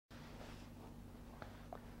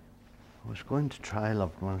was going to try,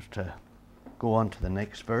 loved ones, to go on to the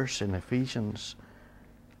next verse in Ephesians,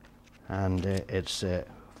 and it's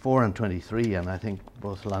 4 and 23, and I think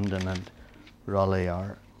both London and Raleigh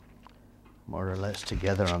are more or less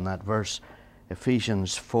together on that verse.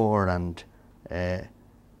 Ephesians 4 and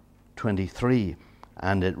 23,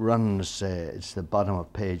 and it runs, it's the bottom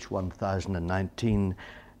of page 1019,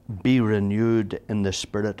 be renewed in the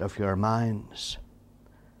spirit of your minds.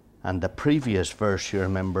 And the previous verse, you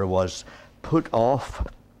remember, was put off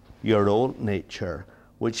your old nature,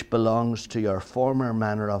 which belongs to your former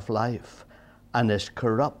manner of life and is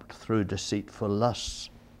corrupt through deceitful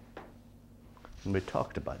lusts. And we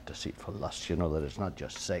talked about deceitful lusts, you know, that it's not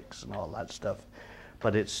just sex and all that stuff,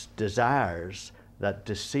 but it's desires that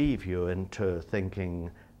deceive you into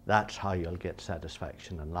thinking that's how you'll get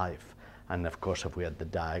satisfaction in life. And of course, if we had the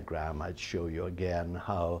diagram, I'd show you again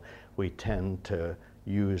how we tend to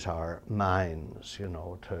use our minds, you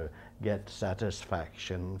know, to get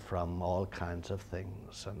satisfaction from all kinds of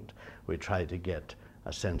things. And we try to get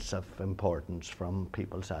a sense of importance from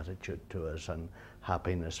people's attitude to us, and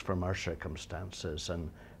happiness from our circumstances, and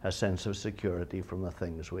a sense of security from the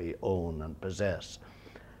things we own and possess.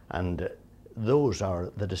 And those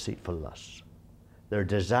are the deceitful lusts. They're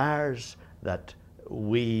desires that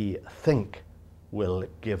we think will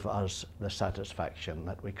give us the satisfaction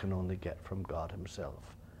that we can only get from God himself.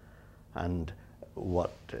 And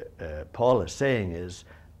what Paul is saying is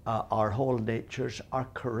our whole natures are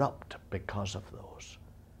corrupt because of those.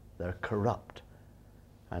 They're corrupt.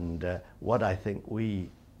 And what I think we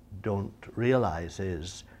don't realize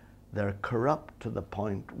is they're corrupt to the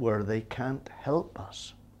point where they can't help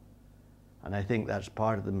us. And I think that's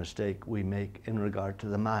part of the mistake we make in regard to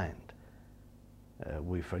the mind.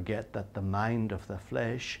 We forget that the mind of the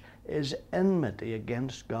flesh is enmity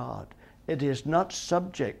against God. It is not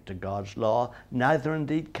subject to God's law, neither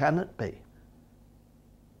indeed can it be.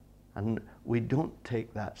 And we don't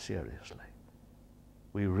take that seriously.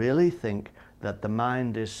 We really think that the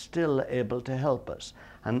mind is still able to help us.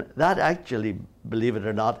 And that actually, believe it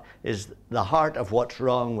or not, is the heart of what's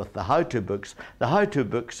wrong with the how-to books. The how-to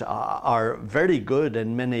books are very good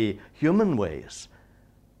in many human ways,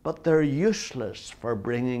 but they're useless for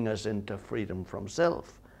bringing us into freedom from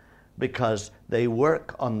self, because they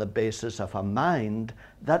work on the basis of a mind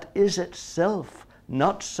that is itself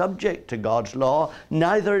not subject to God's law,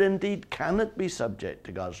 neither indeed can it be subject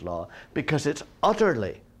to God's law, because it's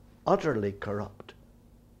utterly, utterly corrupt.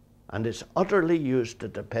 And it's utterly used to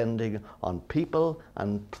depending on people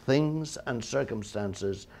and things and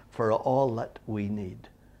circumstances for all that we need.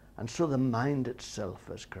 And so the mind itself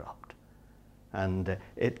is corrupt. And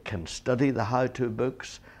it can study the how-to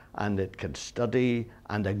books, and it can study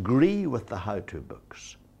and agree with the how-to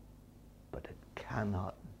books, but it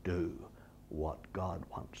cannot do what God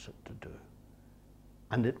wants it to do.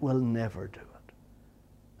 And it will never do it.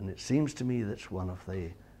 And it seems to me that's one of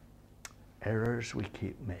the errors we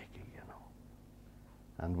keep making, you know.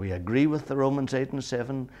 And we agree with the Romans 8 and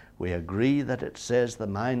 7. We agree that it says the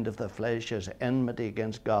mind of the flesh is enmity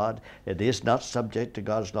against God. It is not subject to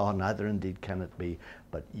God's law, neither indeed can it be.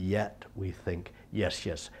 But yet we think,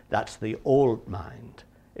 yes, that's the old mind.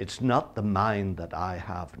 It's not the mind that I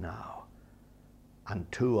have now.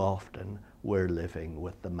 And too often we're living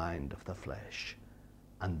with the mind of the flesh.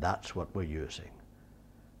 And that's what we're using.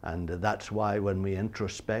 And that's why when we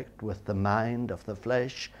introspect with the mind of the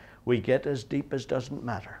flesh, we get as deep as doesn't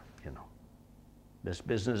matter, you know. This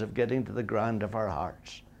business of getting to the ground of our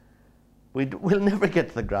hearts. We'll never get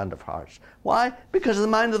to the ground of hearts. Why? Because the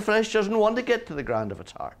mind of the flesh doesn't want to get to the ground of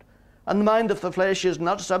its heart. And the mind of the flesh is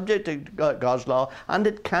not subject to God's law, and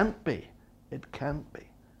it can't be. It can't be.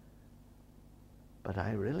 But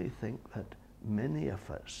I really think that many of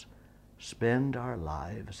us spend our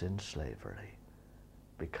lives in slavery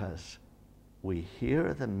because we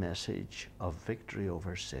hear the message of victory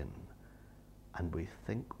over sin, and we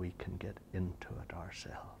think we can get into it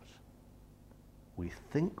ourselves. We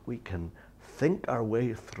think we can think our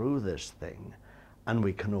way through this thing, and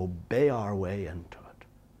we can obey our way into it.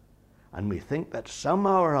 And we think that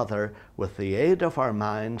somehow or other, with the aid of our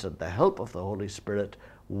minds and the help of the Holy Spirit,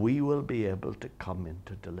 we will be able to come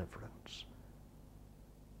into deliverance.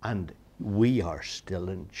 And we are still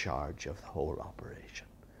in charge of the whole operation.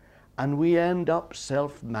 And we end up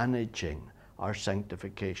self-managing our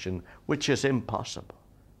sanctification, which is impossible.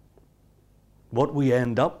 What we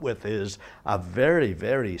end up with is a very,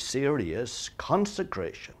 very serious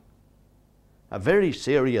consecration, a very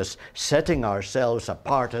serious setting ourselves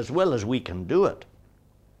apart as well as we can do it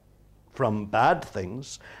from bad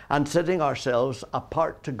things, and setting ourselves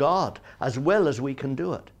apart to God as well as we can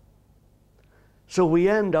do it. So we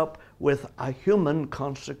end up with a human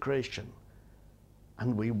consecration.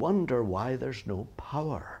 And we wonder why there's no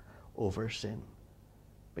power over sin.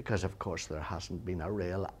 Because, of course, there hasn't been a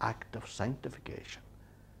real act of sanctification.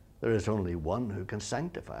 There is only one who can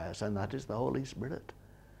sanctify us, and that is the Holy Spirit.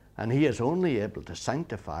 And he is only able to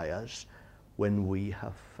sanctify us when we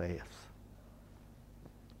have faith.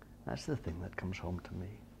 That's the thing that comes home to me.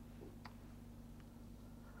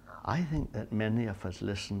 I think that many of us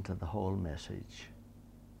listen to the whole message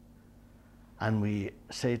and we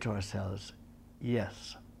say to ourselves,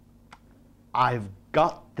 yes, I've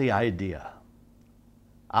got the idea.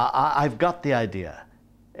 I've got the idea.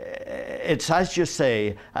 It's, as you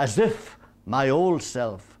say, as if my old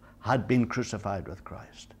self had been crucified with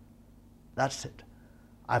Christ. That's it.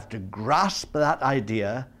 I have to grasp that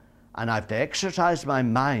idea, and I have to exercise my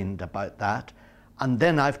mind about that, and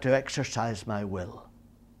then I have to exercise my will.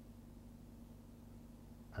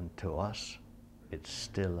 And to us, it's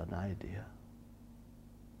still an idea.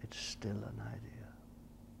 It's still an idea.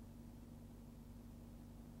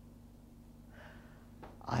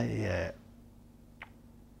 I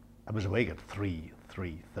was awake at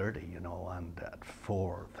 3:30, you know, and at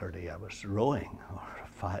 4:30 I was rowing, or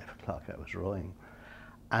 5 o'clock I was rowing.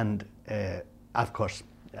 And of course,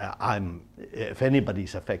 if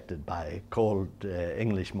anybody's affected by cold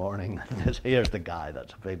English morning, here's the guy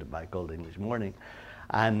that's affected by cold English morning.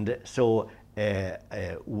 And so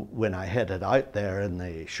when I headed out there in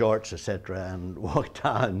the shorts, etc., and walked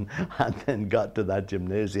down and then got to that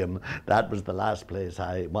gymnasium, that was the last place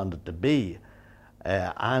I wanted to be.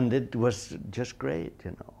 And it was just great,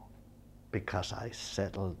 you know, because I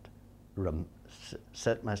set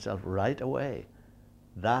myself right away.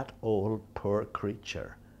 That old poor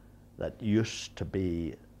creature that used to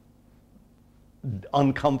be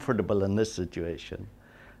uncomfortable in this situation,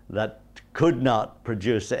 that could not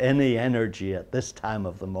produce any energy at this time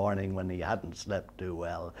of the morning when he hadn't slept too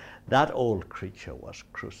well, that old creature was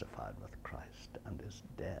crucified with Christ and is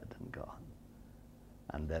dead and gone.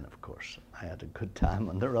 And then, of course, I had a good time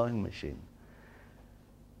on the rowing machine.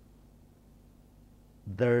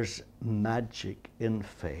 There's magic in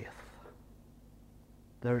faith.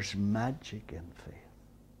 There's magic in faith.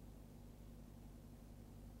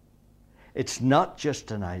 It's not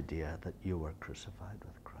just an idea that you were crucified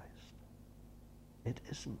with Christ. It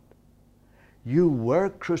isn't. You were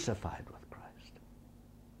crucified with Christ.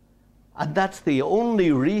 And that's the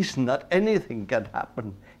only reason that anything can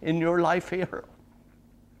happen in your life here.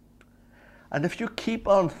 And if you keep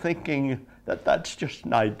on thinking that that's just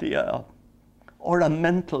an idea or a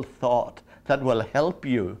mental thought that will help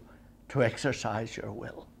you to exercise your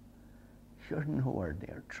will, you're nowhere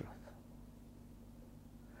near truth.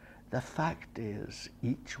 The fact is,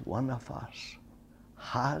 each one of us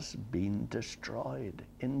has been destroyed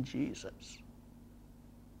in Jesus.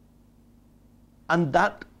 And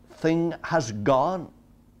that thing has gone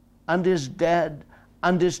and is dead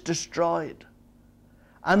and is destroyed.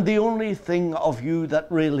 And the only thing of you that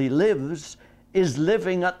really lives is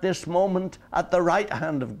living at this moment at the right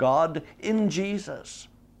hand of God in Jesus.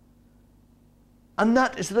 And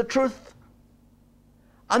that is the truth.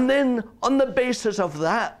 And then on the basis of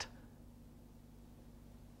that,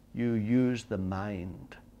 you use the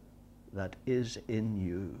mind that is in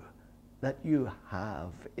you, that you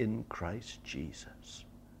have in Christ Jesus.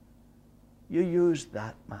 You use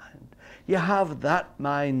that mind. You have that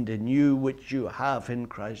mind in you which you have in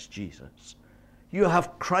Christ Jesus. You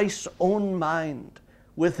have Christ's own mind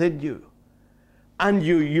within you. And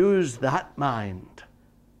you use that mind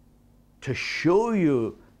to show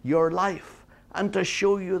you your life and to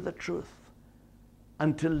show you the truth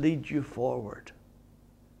and to lead you forward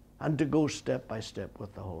and to go step by step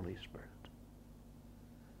with the Holy Spirit.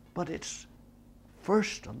 But it's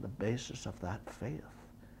first on the basis of that faith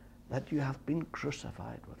that you have been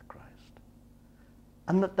crucified with Christ.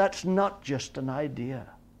 And that's not just an idea.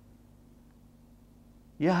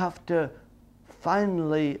 You have to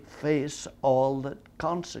finally face all the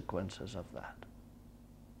consequences of that.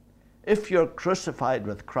 If you're crucified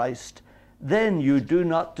with Christ, then you do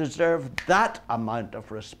not deserve that amount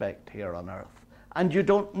of respect here on earth. And you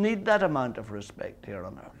don't need that amount of respect here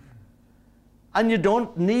on earth. And you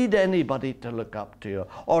don't need anybody to look up to you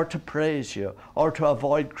or to praise you or to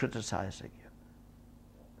avoid criticizing you.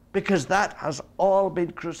 Because that has all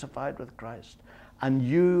been crucified with Christ. And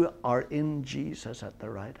you are in Jesus at the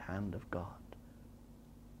right hand of God.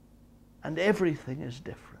 And everything is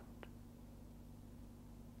different.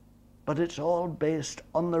 But it's all based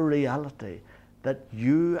on the reality that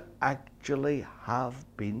you actually have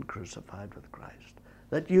been crucified with Christ,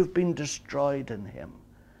 that you've been destroyed in Him,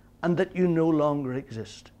 and that you no longer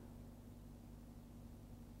exist.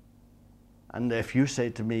 And if you say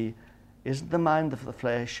to me, isn't the mind of the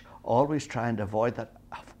flesh always trying to avoid that?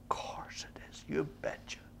 Of course it is. You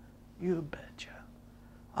betcha. You betcha.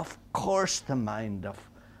 Of course the mind of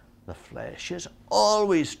the flesh is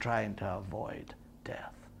always trying to avoid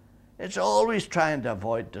death. It's always trying to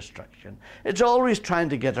avoid destruction. It's always trying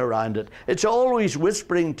to get around it. It's always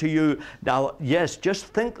whispering to you, now, yes, just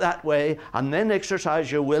think that way and then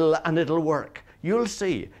exercise your will and it'll work. You'll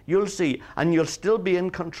see, and you'll still be in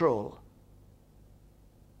control.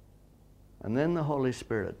 And then the Holy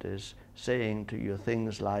Spirit is saying to you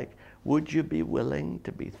things like, would you be willing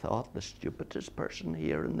to be thought the stupidest person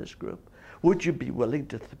here in this group? Would you be willing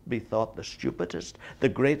to be thought the stupidest, the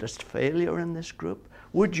greatest failure in this group?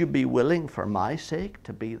 Would you be willing for my sake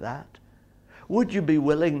to be that? Would you be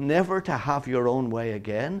willing never to have your own way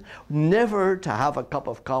again? Never to have a cup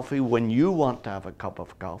of coffee when you want to have a cup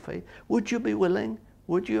of coffee? Would you be willing?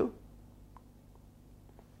 Would you?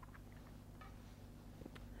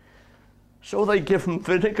 So they give him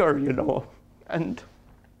vinegar, you know, and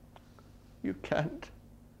you can't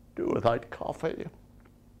do without coffee.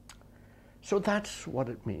 So that's what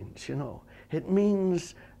it means, you know. It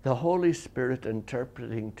means the Holy Spirit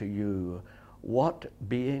interpreting to you what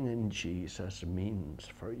being in Jesus means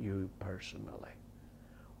for you personally.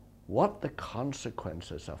 What the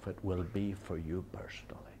consequences of it will be for you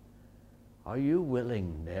personally. Are you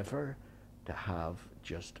willing never to have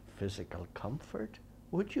just physical comfort?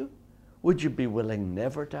 Would you? Would you be willing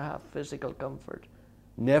never to have physical comfort?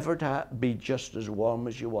 Never to be just as warm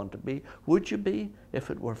as you want to be? Would you be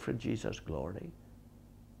if it were for Jesus' glory?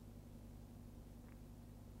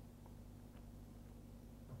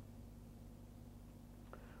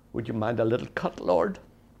 Would you mind a little cut, Lord?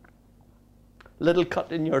 A little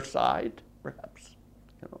cut in your side, perhaps?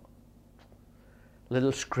 You know, a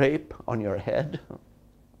little scrape on your head?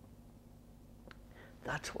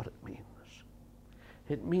 That's what it means.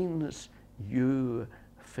 It means you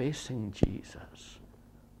facing Jesus,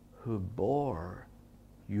 who bore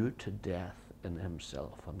you to death in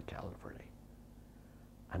himself on Calvary,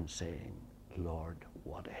 and saying, Lord,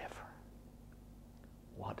 whatever,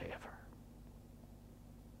 whatever.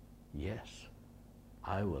 Yes,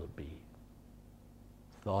 I will be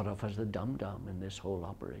thought of as the dum-dum in this whole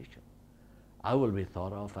operation. I will be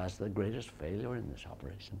thought of as the greatest failure in this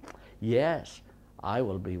operation. Yes, I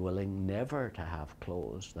will be willing never to have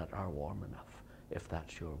clothes that are warm enough, if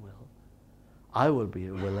that's your will. I will be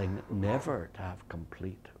willing never to have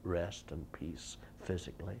complete rest and peace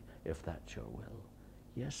physically, if that's your will.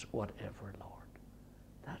 Yes, whatever, Lord.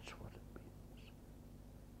 That's what it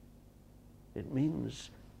means. It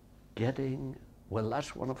means getting, well,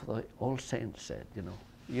 that's one of the old saints said, you know.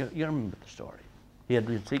 You remember the story. He had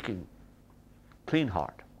been seeking clean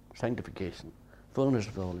heart, sanctification, fullness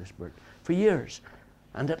of the Holy Spirit for years.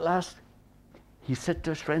 And at last, he said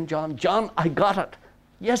to his friend John, John, I got it.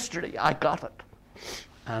 Yesterday, I got it.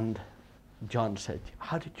 And John said,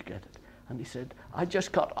 how did you get it? And he said, I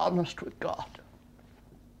just got honest with God.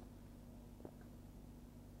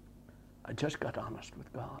 I just got honest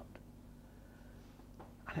with God.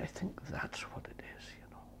 And I think that's what it is, you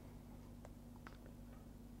know.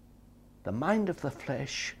 The mind of the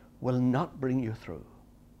flesh will not bring you through.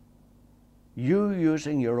 You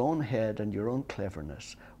using your own head and your own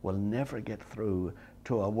cleverness will never get through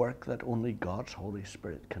to a work that only God's Holy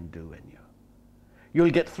Spirit can do in you. You'll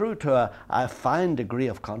get through to a fine degree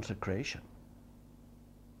of consecration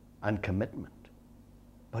and commitment,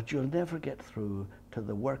 but you'll never get through to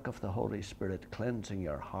the work of the Holy Spirit cleansing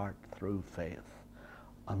your heart through faith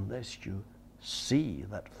unless you see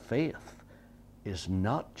that faith is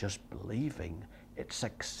not just believing, it's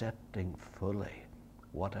accepting fully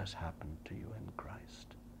what has happened to you in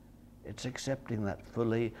Christ. It's accepting that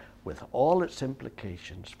fully with all its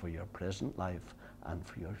implications for your present life and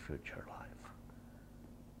for your future life.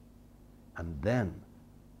 And then,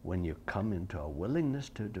 when you come into a willingness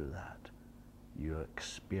to do that, you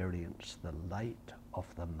experience the light of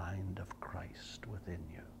the mind of Christ within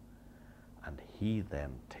you. And he then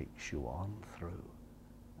takes you on through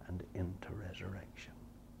and into resurrection.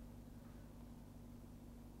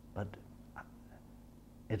 But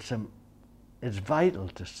it's vital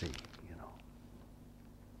to see, you know,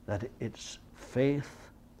 that it's faith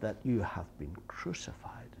that you have been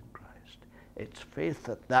crucified in Christ. It's faith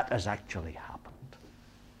that that has actually happened.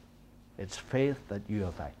 It's faith that you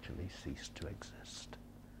have actually ceased to exist.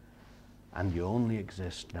 And you only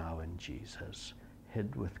exist now in Jesus,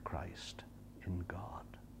 hid with Christ in God.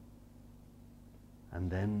 And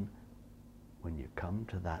then when you come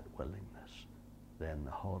to that willingness, then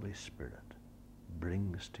the Holy Spirit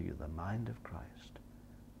brings to you the mind of Christ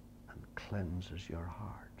and cleanses your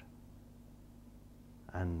heart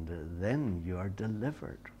and then you are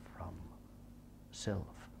delivered from self.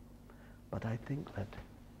 But I think that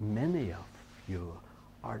many of you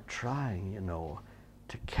are trying,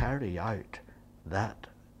 to carry out that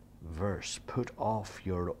verse, put off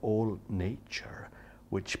your old nature,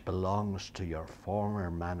 which belongs to your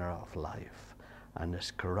former manner of life and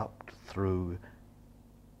is corrupt through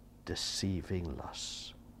deceiving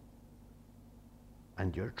lusts.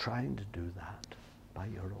 And you're trying to do that by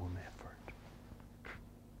your own effort.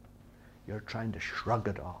 You're trying to shrug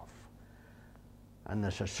it off. And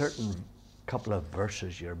there's a certain couple of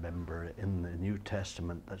verses you remember in the New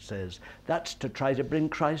Testament that says that's to try to bring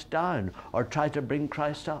Christ down or try to bring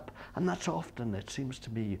Christ up. And that's often, it seems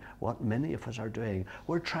to me, what many of us are doing.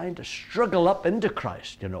 We're trying to struggle up into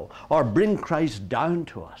Christ, or bring Christ down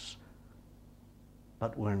to us.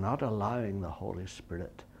 But we're not allowing the Holy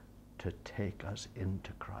Spirit to take us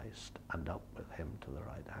into Christ and up with him to the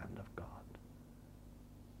right hand of God.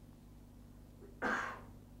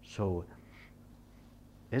 So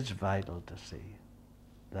it's vital to see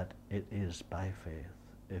that it is by faith.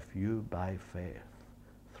 If you by faith,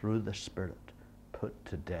 through the Spirit, put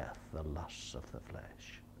to death the lusts of the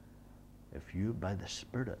flesh. If you by the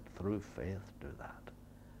Spirit, through faith, do that,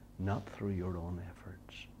 not through your own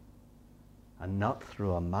efforts, and not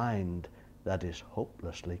through a mind that is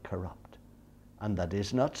hopelessly corrupt, and that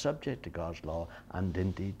is not subject to God's law, and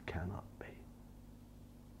indeed cannot be.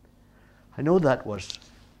 I know that was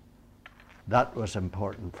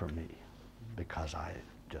important for me, because I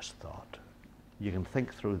just thought, you can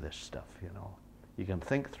think through this stuff, You can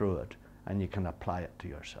think through it, and you can apply it to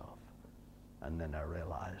yourself. And then I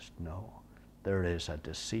realized, no, there is a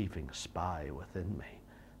deceiving spy within me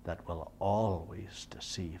that will always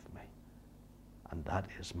deceive me, and that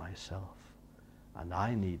is myself. And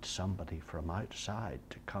I need somebody from outside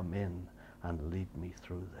to come in and lead me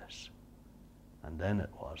through this. And then it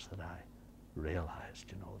was that I realized,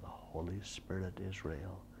 the Holy Spirit is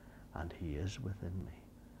real, and he is within me,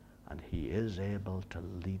 and he is able to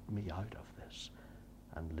lead me out of this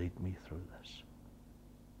and lead me through this.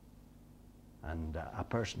 And a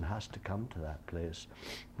person has to come to that place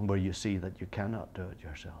where you see that you cannot do it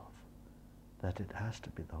yourself, that it has to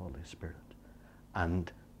be the Holy Spirit,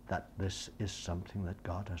 and that this is something that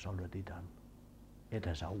God has already done. It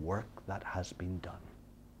is a work that has been done.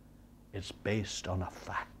 It's based on a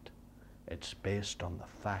fact. It's based on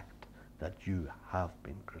the fact that you have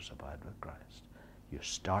been crucified with Christ. You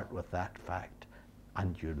start with that fact,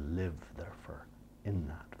 and you live, therefore, in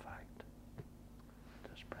that fact.